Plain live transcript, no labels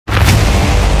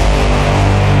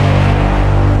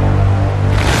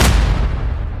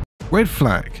Red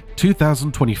flag,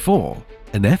 2024.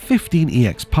 An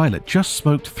F-15EX pilot just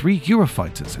smoked 3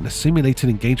 Eurofighters in a simulated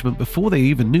engagement before they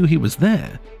even knew he was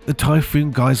there. The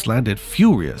Typhoon guys landed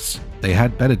furious. They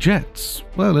had better jets,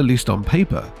 well, at least on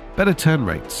paper, better turn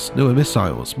rates, newer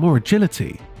missiles, more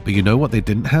agility. But you know what they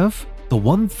didn't have? The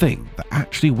one thing that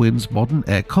actually wins modern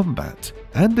air combat,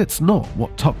 and it's not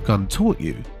what Top Gun taught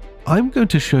you. I'm going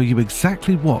to show you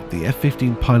exactly what the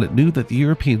F-15 pilot knew that the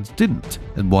Europeans didn't,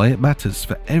 and why it matters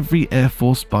for every Air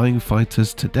Force buying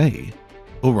fighters today.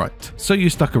 Alright, so you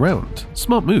stuck around.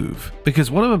 Smart move,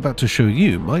 because what I'm about to show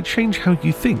you might change how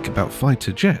you think about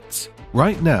fighter jets.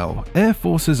 Right now, Air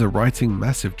Forces are writing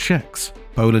massive checks.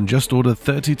 Poland just ordered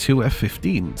 32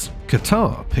 F-15s.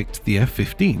 Qatar picked the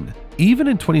F-15. Even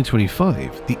in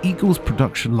 2025, the Eagle's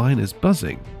production line is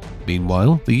buzzing.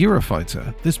 Meanwhile, the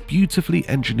Eurofighter, this beautifully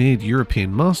engineered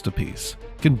European masterpiece,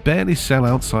 can barely sell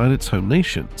outside its home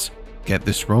nations. Get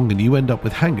this wrong and you end up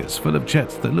with hangars full of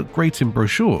jets that look great in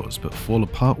brochures but fall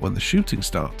apart when the shooting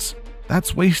starts.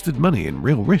 That's wasted money and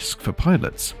real risk for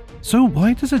pilots. So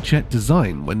why does a jet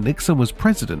design when Nixon was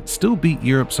president still beat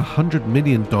Europe's $100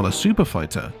 million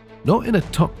superfighter? Not in a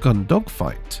Top Gun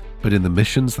dogfight, but in the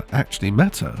missions that actually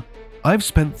matter. I've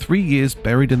spent 3 years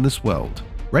buried in this world.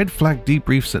 Red flag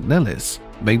debriefs at Nellis,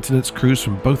 maintenance crews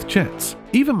from both jets,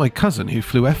 even my cousin who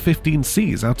flew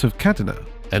F-15Cs out of Kadena.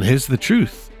 And here's the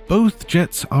truth, both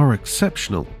jets are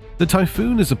exceptional. The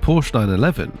Typhoon is a Porsche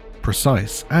 911,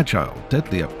 precise, agile,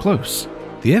 deadly up close.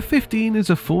 The F-15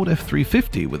 is a Ford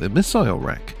F-350 with a missile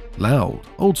rack, loud,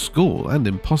 old school and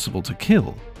impossible to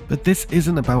kill. But this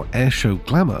isn't about airshow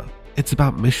glamour, it's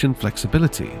about mission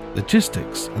flexibility,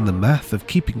 logistics and the math of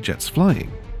keeping jets flying.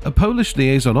 A Polish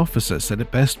liaison officer said it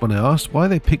best when I asked why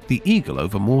they picked the Eagle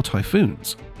over more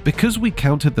Typhoons. Because we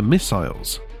counted the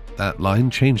missiles. That line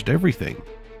changed everything.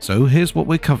 So here's what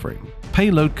we're covering.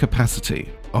 Payload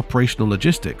capacity, operational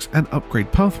logistics and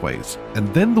upgrade pathways, and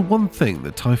then the one thing the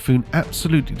Typhoon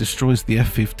absolutely destroys the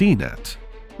F-15 at.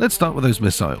 Let's start with those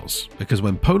missiles, because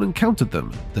when Poland counted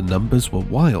them, the numbers were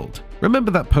wild. Remember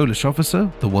that Polish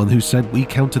officer, the one who said we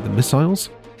counted the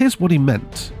missiles? Here's what he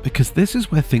meant, because this is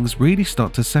where things really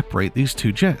start to separate these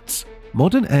two jets.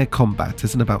 Modern air combat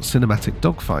isn't about cinematic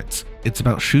dogfights, it's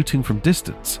about shooting from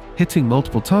distance, hitting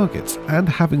multiple targets, and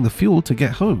having the fuel to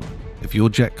get home. If your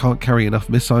jet can't carry enough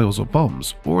missiles or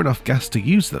bombs, or enough gas to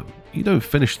use them, you don't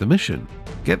finish the mission.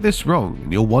 Get this wrong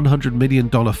and your $100 million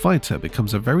fighter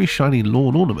becomes a very shiny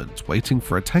lawn ornament waiting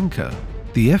for a tanker.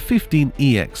 The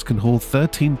F-15EX can haul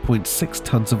 13.6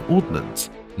 tons of ordnance,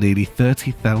 nearly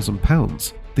 30,000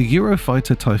 pounds. The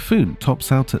Eurofighter Typhoon tops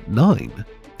out at 9.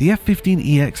 The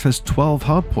F-15EX has 12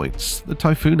 hardpoints, the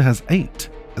Typhoon has 8,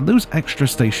 and those extra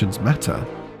stations matter.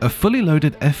 A fully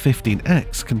loaded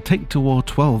F-15X can take to war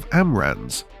 12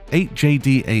 AMRAAMs, 8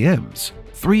 JDAMs,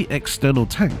 3 external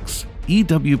tanks,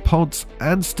 EW pods,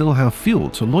 and still have fuel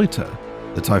to loiter.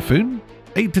 The Typhoon?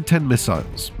 8 to 10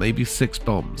 missiles, maybe 6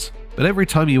 bombs, but every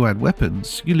time you add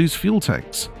weapons, you lose fuel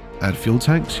tanks. Add fuel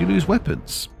tanks, you lose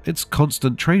weapons. It's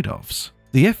constant trade-offs.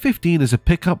 The F-15 is a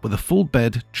pickup with a full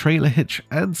bed, trailer hitch,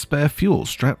 and spare fuel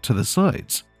strapped to the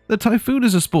sides. The Typhoon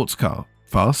is a sports car,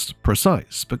 fast,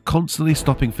 precise, but constantly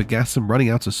stopping for gas and running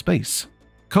out of space.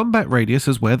 Combat radius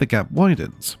is where the gap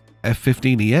widens.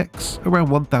 F-15EX, around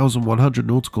 1,100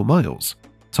 nautical miles.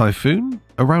 Typhoon,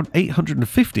 around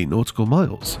 850 nautical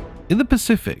miles. In the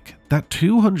Pacific, that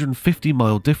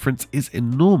 250-mile difference is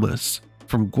enormous.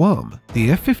 From Guam, the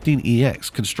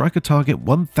F-15EX can strike a target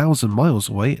 1,000 miles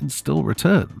away and still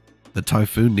return. The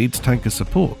Typhoon needs tanker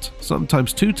support,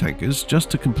 sometimes 2 tankers just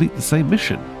to complete the same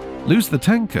mission. Lose the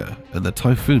tanker and the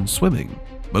Typhoon's swimming.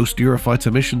 Most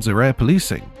Eurofighter missions are air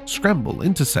policing, scramble,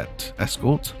 intercept,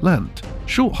 escort, land,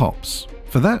 short hops.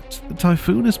 For that, the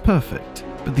Typhoon is perfect,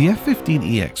 but the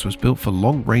F-15EX was built for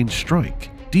long-range strike,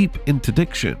 deep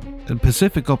interdiction, and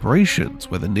Pacific operations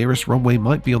where the nearest runway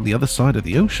might be on the other side of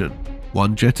the ocean.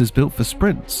 One jet is built for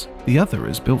sprints, the other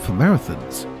is built for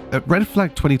marathons. At Red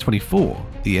Flag 2024,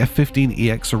 the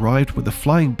F-15EX arrived with a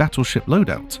flying battleship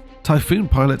loadout. Typhoon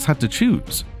pilots had to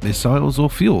choose, missiles or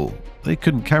fuel. They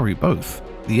couldn't carry both.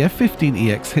 The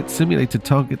F-15EX hit simulated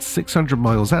targets 600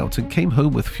 miles out and came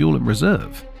home with fuel in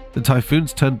reserve. The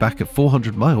Typhoons turned back at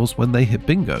 400 miles when they hit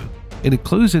bingo. In a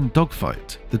close-in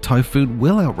dogfight, the Typhoon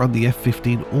will outrun the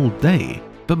F-15 all day,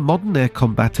 but modern air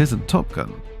combat isn't Top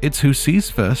Gun. It's who sees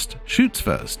first, shoots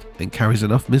first, and carries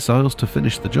enough missiles to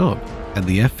finish the job. And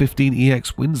the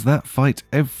F-15EX wins that fight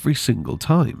every single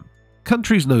time.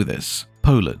 Countries know this.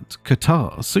 Poland,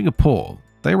 Qatar, Singapore.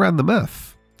 They ran the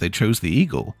math. They chose the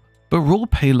Eagle. But raw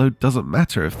payload doesn't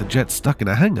matter if the jet's stuck in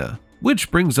a hangar.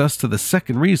 Which brings us to the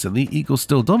second reason the Eagle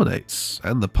still dominates,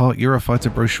 and the part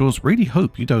Eurofighter brochures really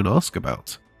hope you don't ask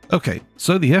about. Okay,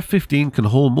 so the F-15 can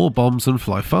haul more bombs and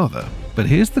fly farther, but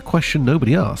here's the question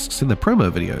nobody asks in the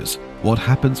promo videos: what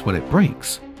happens when it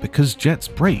breaks? Because jets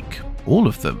break, all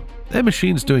of them. They're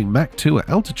machines doing Mach 2 at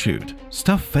altitude.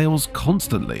 Stuff fails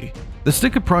constantly. The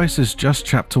sticker price is just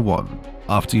chapter 1.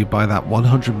 After you buy that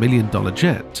 $100 million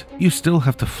jet, you still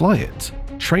have to fly it,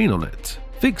 train on it,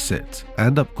 fix it,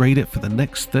 and upgrade it for the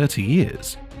next 30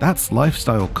 years. That's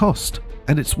lifestyle cost,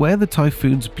 and it's where the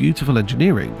Typhoon's beautiful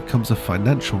engineering becomes a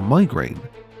financial migraine.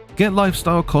 Get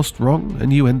lifestyle cost wrong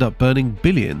and you end up burning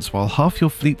billions while half your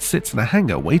fleet sits in a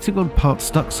hangar waiting on parts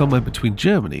stuck somewhere between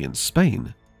Germany and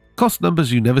Spain. Cost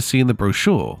numbers you never see in the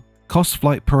brochure. Cost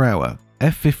flight per hour: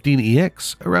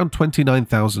 F-15EX around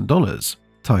 $29,000,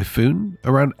 Typhoon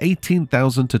around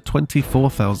 $18,000 to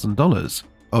 $24,000.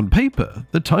 On paper,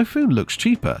 the Typhoon looks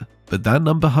cheaper, but that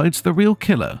number hides the real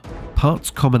killer: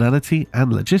 parts commonality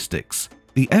and logistics.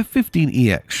 The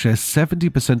F-15EX shares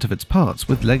 70% of its parts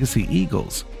with legacy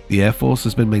Eagles. The Air Force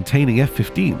has been maintaining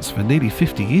F-15s for nearly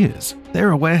 50 years. There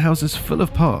are warehouses full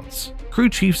of parts, crew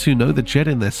chiefs who know the jet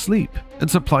in their sleep,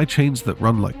 and supply chains that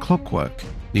run like clockwork.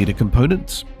 Need a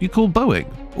component? You call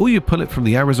Boeing, or you pull it from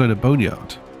the Arizona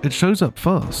boneyard. It shows up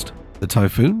fast. The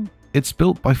Typhoon? It's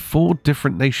built by 4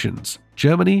 different nations: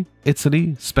 Germany,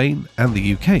 Italy, Spain, and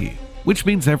the UK. Which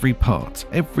means every part,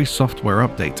 every software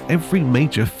update, every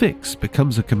major fix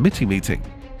becomes a committee meeting.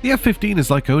 The F-15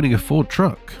 is like owning a Ford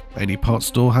truck. Any parts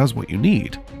store has what you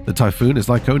need. The Typhoon is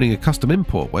like owning a custom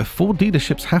import where 4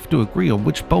 dealerships have to agree on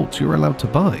which bolts you're allowed to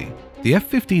buy. The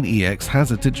F-15EX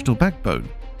has a digital backbone.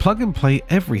 Plug and play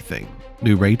everything.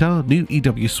 New radar, new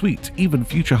EW suite, even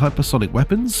future hypersonic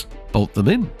weapons? Bolt them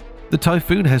in. The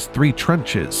Typhoon has 3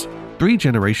 tranches, 3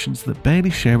 generations that barely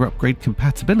share upgrade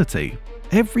compatibility.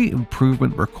 Every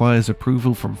improvement requires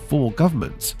approval from 4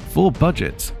 governments, 4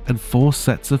 budgets, and 4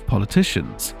 sets of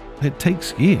politicians. It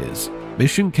takes years.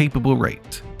 Mission capable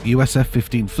rate: US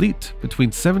F-15 fleet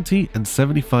between 70 and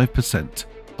 75%.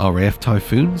 RAF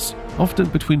Typhoons often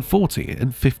between 40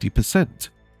 and 50%.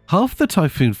 Half the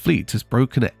Typhoon fleet is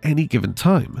broken at any given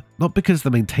time, not because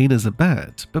the maintainers are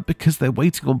bad, but because they're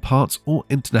waiting on parts or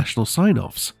international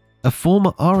sign-offs. A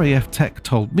former RAF tech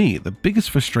told me the biggest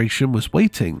frustration was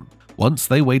waiting. Once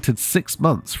they waited 6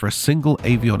 months for a single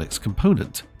avionics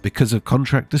component because of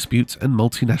contract disputes and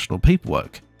multinational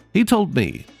paperwork. He told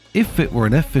me, if it were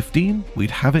an F-15, we'd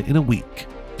have it in a week.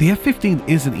 The F-15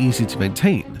 isn't easy to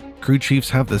maintain. Crew chiefs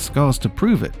have the scars to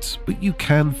prove it, but you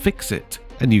can fix it,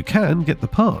 and you can get the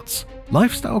parts.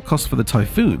 Lifestyle cost for the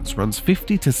Typhoons runs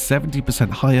 50 to 70%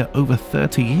 higher over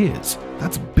 30 years.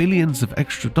 That's billions of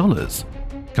extra dollars.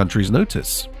 Countries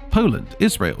notice. Poland,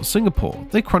 Israel, Singapore,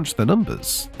 they crunched their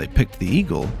numbers. They picked the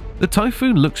Eagle. The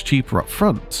Typhoon looks cheaper up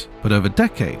front, but over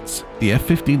decades, the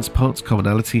F-15's parts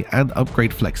commonality and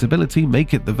upgrade flexibility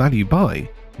make it the value buy.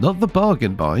 Not the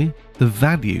bargain buy, the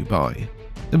value buy.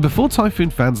 And before Typhoon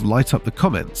fans light up the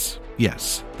comments,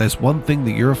 yes, there's one thing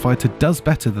the Eurofighter does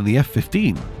better than the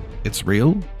F-15. It's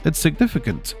real, it's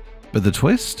significant. But the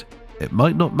twist? It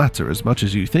might not matter as much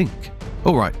as you think.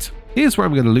 Alright. Here's where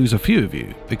I'm going to lose a few of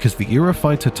you, because the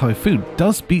Eurofighter Typhoon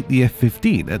does beat the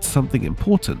F-15 at something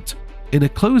important. In a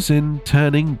close-in,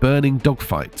 turning, burning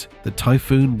dogfight, the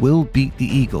Typhoon will beat the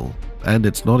Eagle, and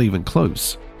it's not even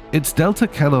close. Its Delta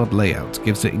Canard layout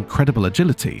gives it incredible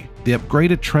agility, the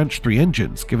upgraded Tranche 3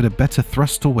 engines give it a better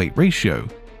thrust-to-weight ratio,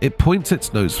 it points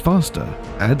its nose faster,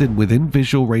 and in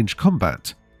within-visual range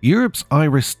combat, Europe's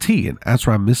Iris-T and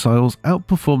ASRAAM missiles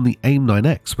outperform the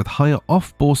AIM-9X with higher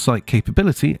off-bore sight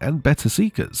capability and better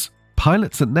seekers.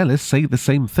 Pilots at Nellis say the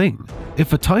same thing.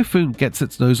 If a Typhoon gets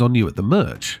its nose on you at the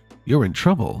merge, you're in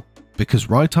trouble. Because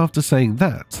right after saying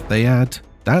that, they add,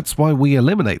 "That's why we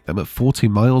eliminate them at 40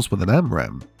 miles with an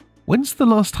AMRAAM." When's the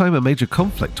last time a major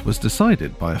conflict was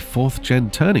decided by a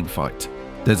 4th-gen turning fight?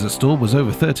 Desert Storm was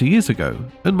over 30 years ago,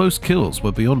 and most kills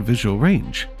were beyond visual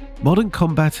range. Modern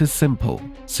combat is simple.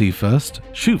 See first,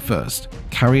 shoot first,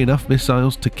 carry enough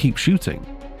missiles to keep shooting.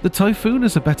 The Typhoon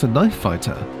is a better knife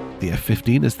fighter. The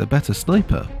F-15 is the better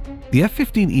sniper. The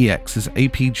F-15EX's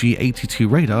APG-82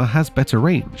 radar has better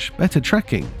range, better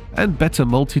tracking, and better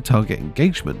multi-target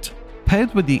engagement.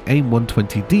 Paired with the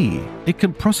AIM-120D, it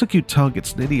can prosecute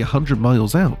targets nearly 100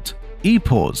 miles out.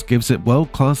 EPAWS gives it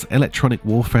world-class electronic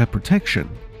warfare protection.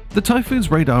 The Typhoon's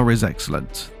radar is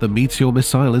excellent, the Meteor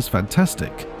missile is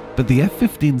fantastic, but the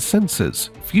F-15's sensors,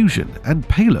 fusion, and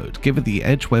payload give it the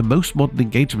edge where most modern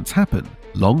engagements happen,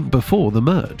 long before the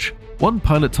merge. One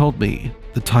pilot told me,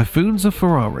 "The Typhoon's a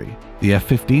Ferrari, the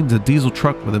F-15's a diesel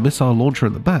truck with a missile launcher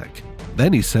in the back."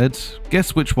 Then he said,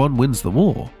 "Guess which one wins the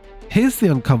war?" Here's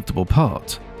the uncomfortable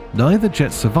part. Neither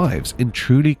jet survives in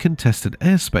truly contested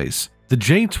airspace. The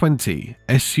J-20,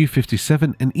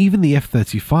 Su-57 and even the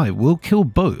F-35 will kill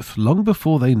both long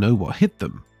before they know what hit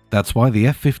them. That's why the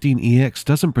F-15EX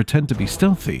doesn't pretend to be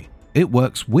stealthy. It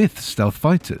works with stealth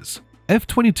fighters.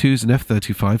 F-22s and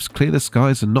F-35s clear the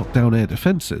skies and knock down air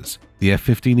defenses. The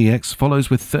F-15EX follows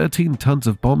with 13 tons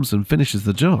of bombs and finishes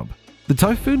the job. The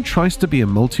Typhoon tries to be a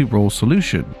multi-role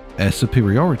solution: air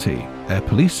superiority, air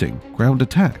policing, ground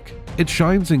attack. It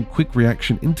shines in quick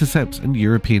reaction intercepts and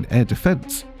European air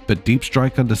defense. But deep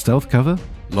strike under stealth cover,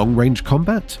 long-range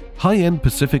combat, high-end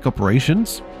Pacific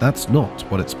operations, that's not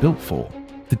what it's built for.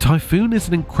 The Typhoon is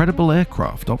an incredible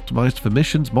aircraft optimized for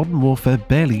missions modern warfare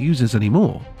barely uses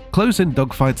anymore. Close-in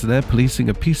dogfights and air policing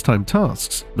are peacetime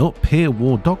tasks, not peer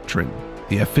war doctrine.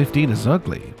 The F-15 is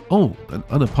ugly, old and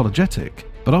unapologetic,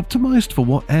 but optimized for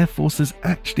what air forces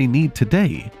actually need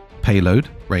today: payload,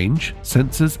 range,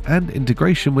 sensors, and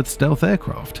integration with stealth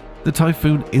aircraft. The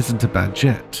Typhoon isn't a bad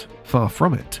jet. Far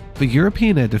from it. For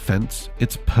European air defense,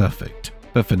 it's perfect.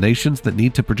 But for nations that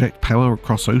need to project power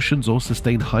across oceans or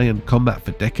sustain high-end combat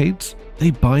for decades,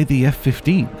 they buy the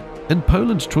F-15. And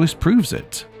Poland's choice proves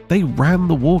it. They ran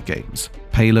the war games.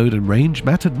 Payload and range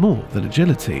mattered more than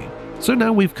agility. So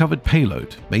now we've covered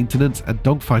payload, maintenance, and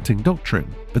dogfighting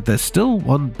doctrine. But there's still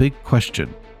one big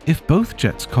question. If both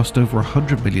jets cost over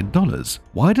 $100 million,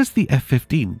 why does the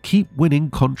F-15 keep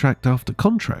winning contract after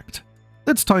contract?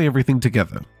 Let's tie everything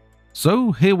together.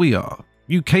 So here we are.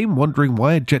 You came wondering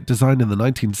why a jet design in the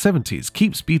 1970s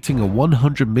keeps beating a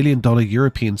 $100 million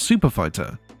European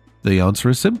superfighter. The answer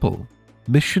is simple: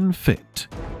 mission fit.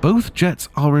 Both jets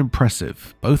are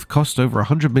impressive, both cost over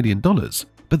 $100 million,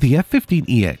 but the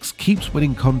F-15EX keeps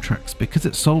winning contracts because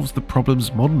it solves the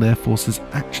problems modern air forces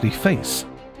actually face.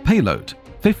 Payload: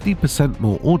 50%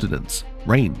 more ordnance.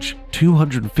 Range: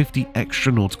 250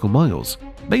 extra nautical miles.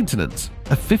 Maintenance: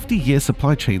 a 50-year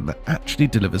supply chain that actually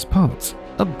delivers parts.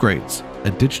 Upgrades: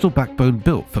 a digital backbone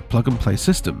built for plug-and-play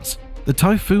systems. The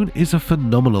Typhoon is a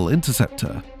phenomenal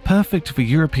interceptor, perfect for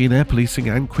European air policing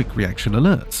and quick reaction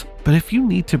alerts. But if you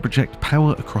need to project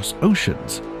power across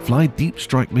oceans, fly deep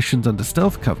strike missions under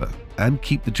stealth cover, and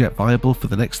keep the jet viable for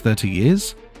the next 30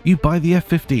 years, you buy the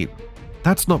F-15.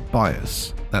 That's not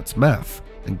bias, that's math,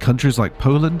 and countries like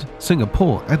Poland,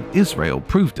 Singapore, and Israel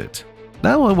proved it.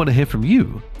 Now I want to hear from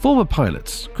you, former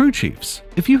pilots, crew chiefs.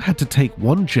 If you had to take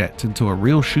one jet into a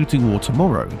real shooting war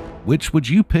tomorrow, which would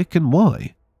you pick and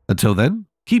why? Until then,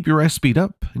 keep your airspeed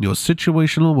up and your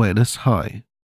situational awareness high.